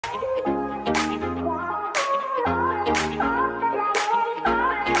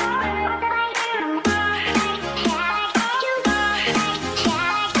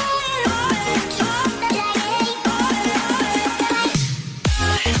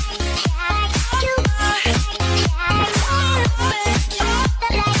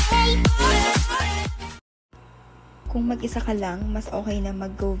mag-isa ka lang, mas okay na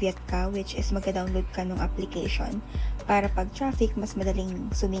mag-Go Viet ka, which is magka-download ka ng application para pag traffic, mas madaling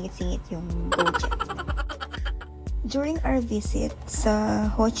sumingit-singit yung GoJet. During our visit sa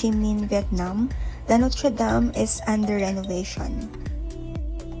Ho Chi Minh, Vietnam, the Notre Dame is under renovation.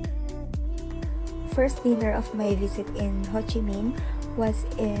 First dinner of my visit in Ho Chi Minh was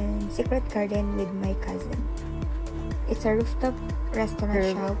in Secret Garden with my cousin. It's a rooftop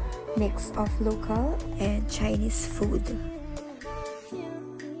restaurant shop, mix of local and Chinese food.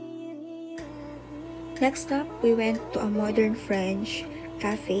 Next up, we went to a modern French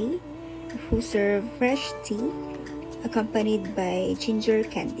cafe who serve fresh tea accompanied by ginger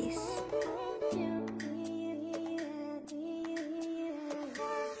candies.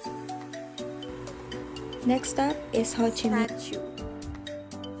 Next up is Ho Chi Minh Statue.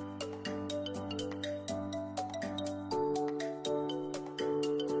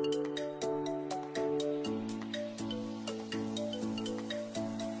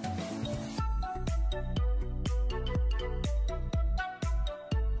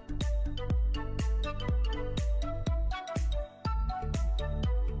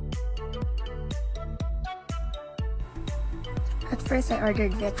 At first, I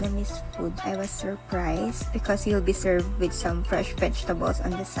ordered Vietnamese food. I was surprised because you'll be served with some fresh vegetables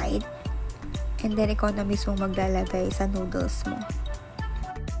on the side. And then, ikaw na mismo maglalagay sa noodles mo.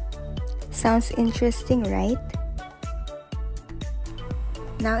 Sounds interesting, right?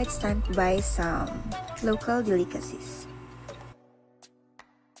 Now, it's time to buy some local delicacies.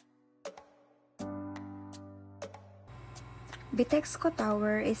 Bitexco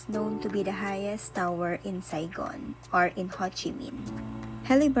Tower is known to be the highest tower in Saigon or in Ho Chi Minh.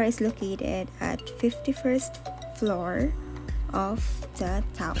 Heli Bar is located at 51st floor of the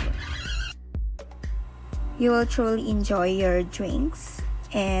tower. You will truly enjoy your drinks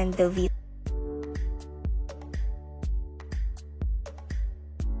and the view.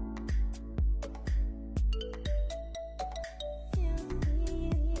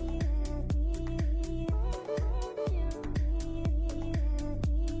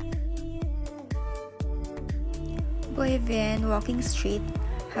 Buay Vien Walking Street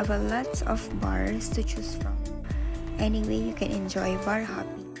have a lot of bars to choose from. Anyway, you can enjoy bar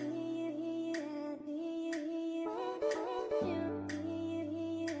hopping.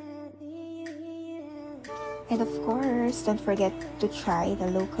 And of course, don't forget to try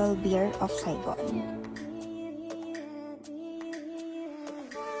the local beer of Saigon.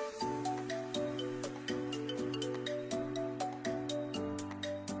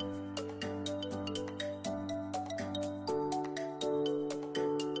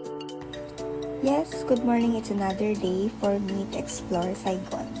 Yes, good morning. It's another day for me to explore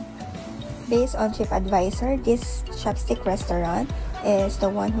Saigon. Based on TripAdvisor, this chopstick restaurant is the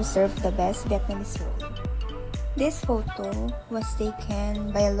one who served the best Vietnamese roll. This photo was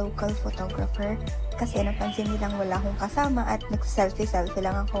taken by a local photographer kasi napansin nilang wala akong kasama at nag-selfie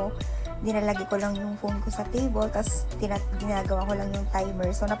lang ako. Dinalagi ko lang yung phone ko sa table, tapos ginagawa ko lang yung timer.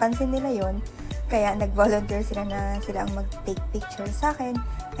 So, napansin nila yon, kaya nag-volunteer sila na sila ang mag-take picture sa akin,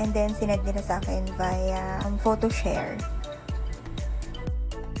 and then sinend nila sa akin via photo share.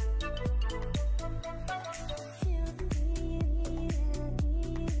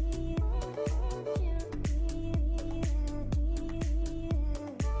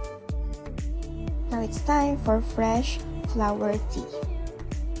 Now it's time for fresh flower tea.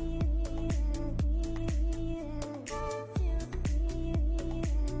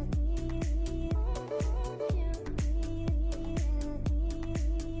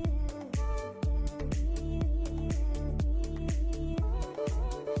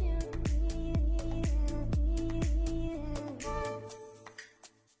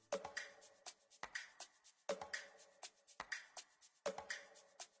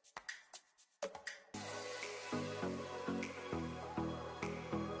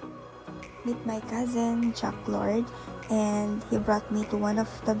 Meet my cousin, Jack Lord, and he brought me to one of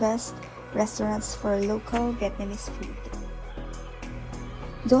the best restaurants for local Vietnamese food.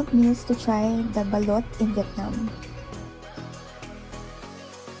 Don't miss to try the balot in Vietnam.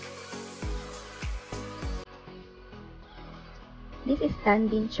 This is Tan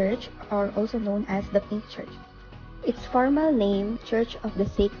Binh Church, or also known as the Pink Church. Its formal name, Church of the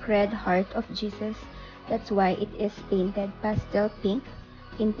Sacred Heart of Jesus. That's why it is painted pastel pink,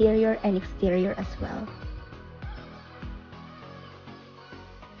 interior and exterior as well.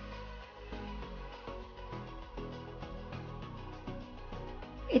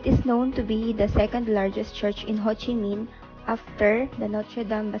 It is known to be the second largest church in Ho Chi Minh after the Notre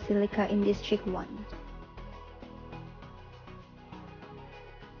Dame Basilica in District 1.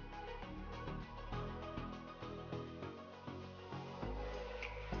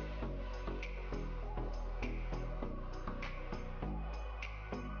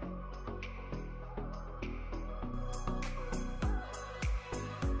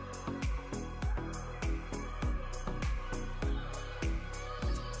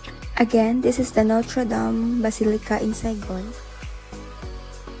 Again, this is the Notre Dame Basilica in Saigon.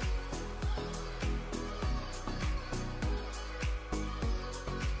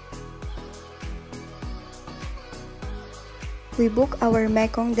 We booked our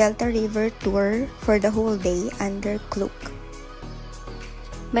Mekong Delta River tour for the whole day under Klook.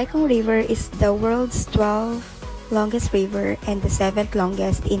 Mekong River is the world's 12th longest river and the 7th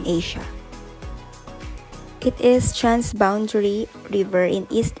longest in Asia. It is transboundary river in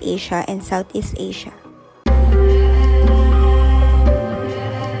East Asia and Southeast Asia.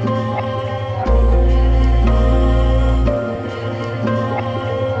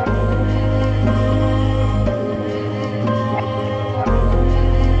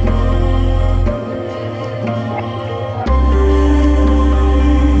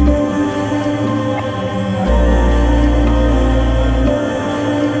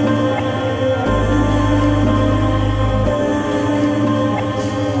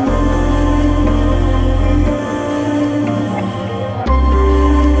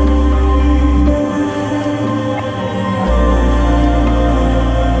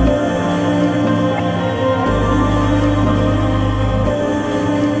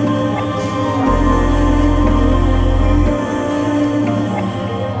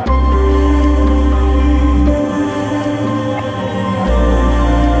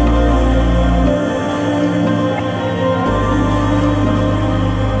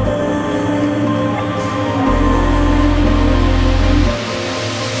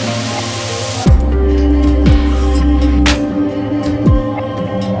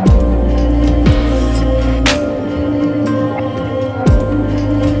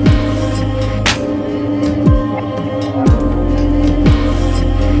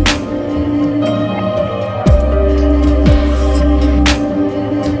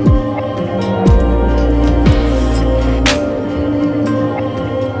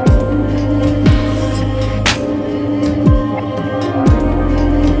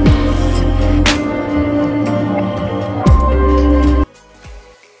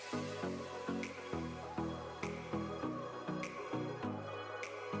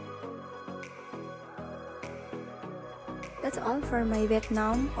 That's all for my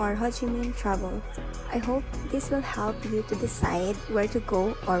Vietnam or Ho Chi Minh travel. I hope this will help you to decide where to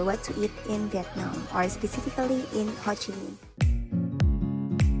go or what to eat in Vietnam or specifically in Ho Chi Minh.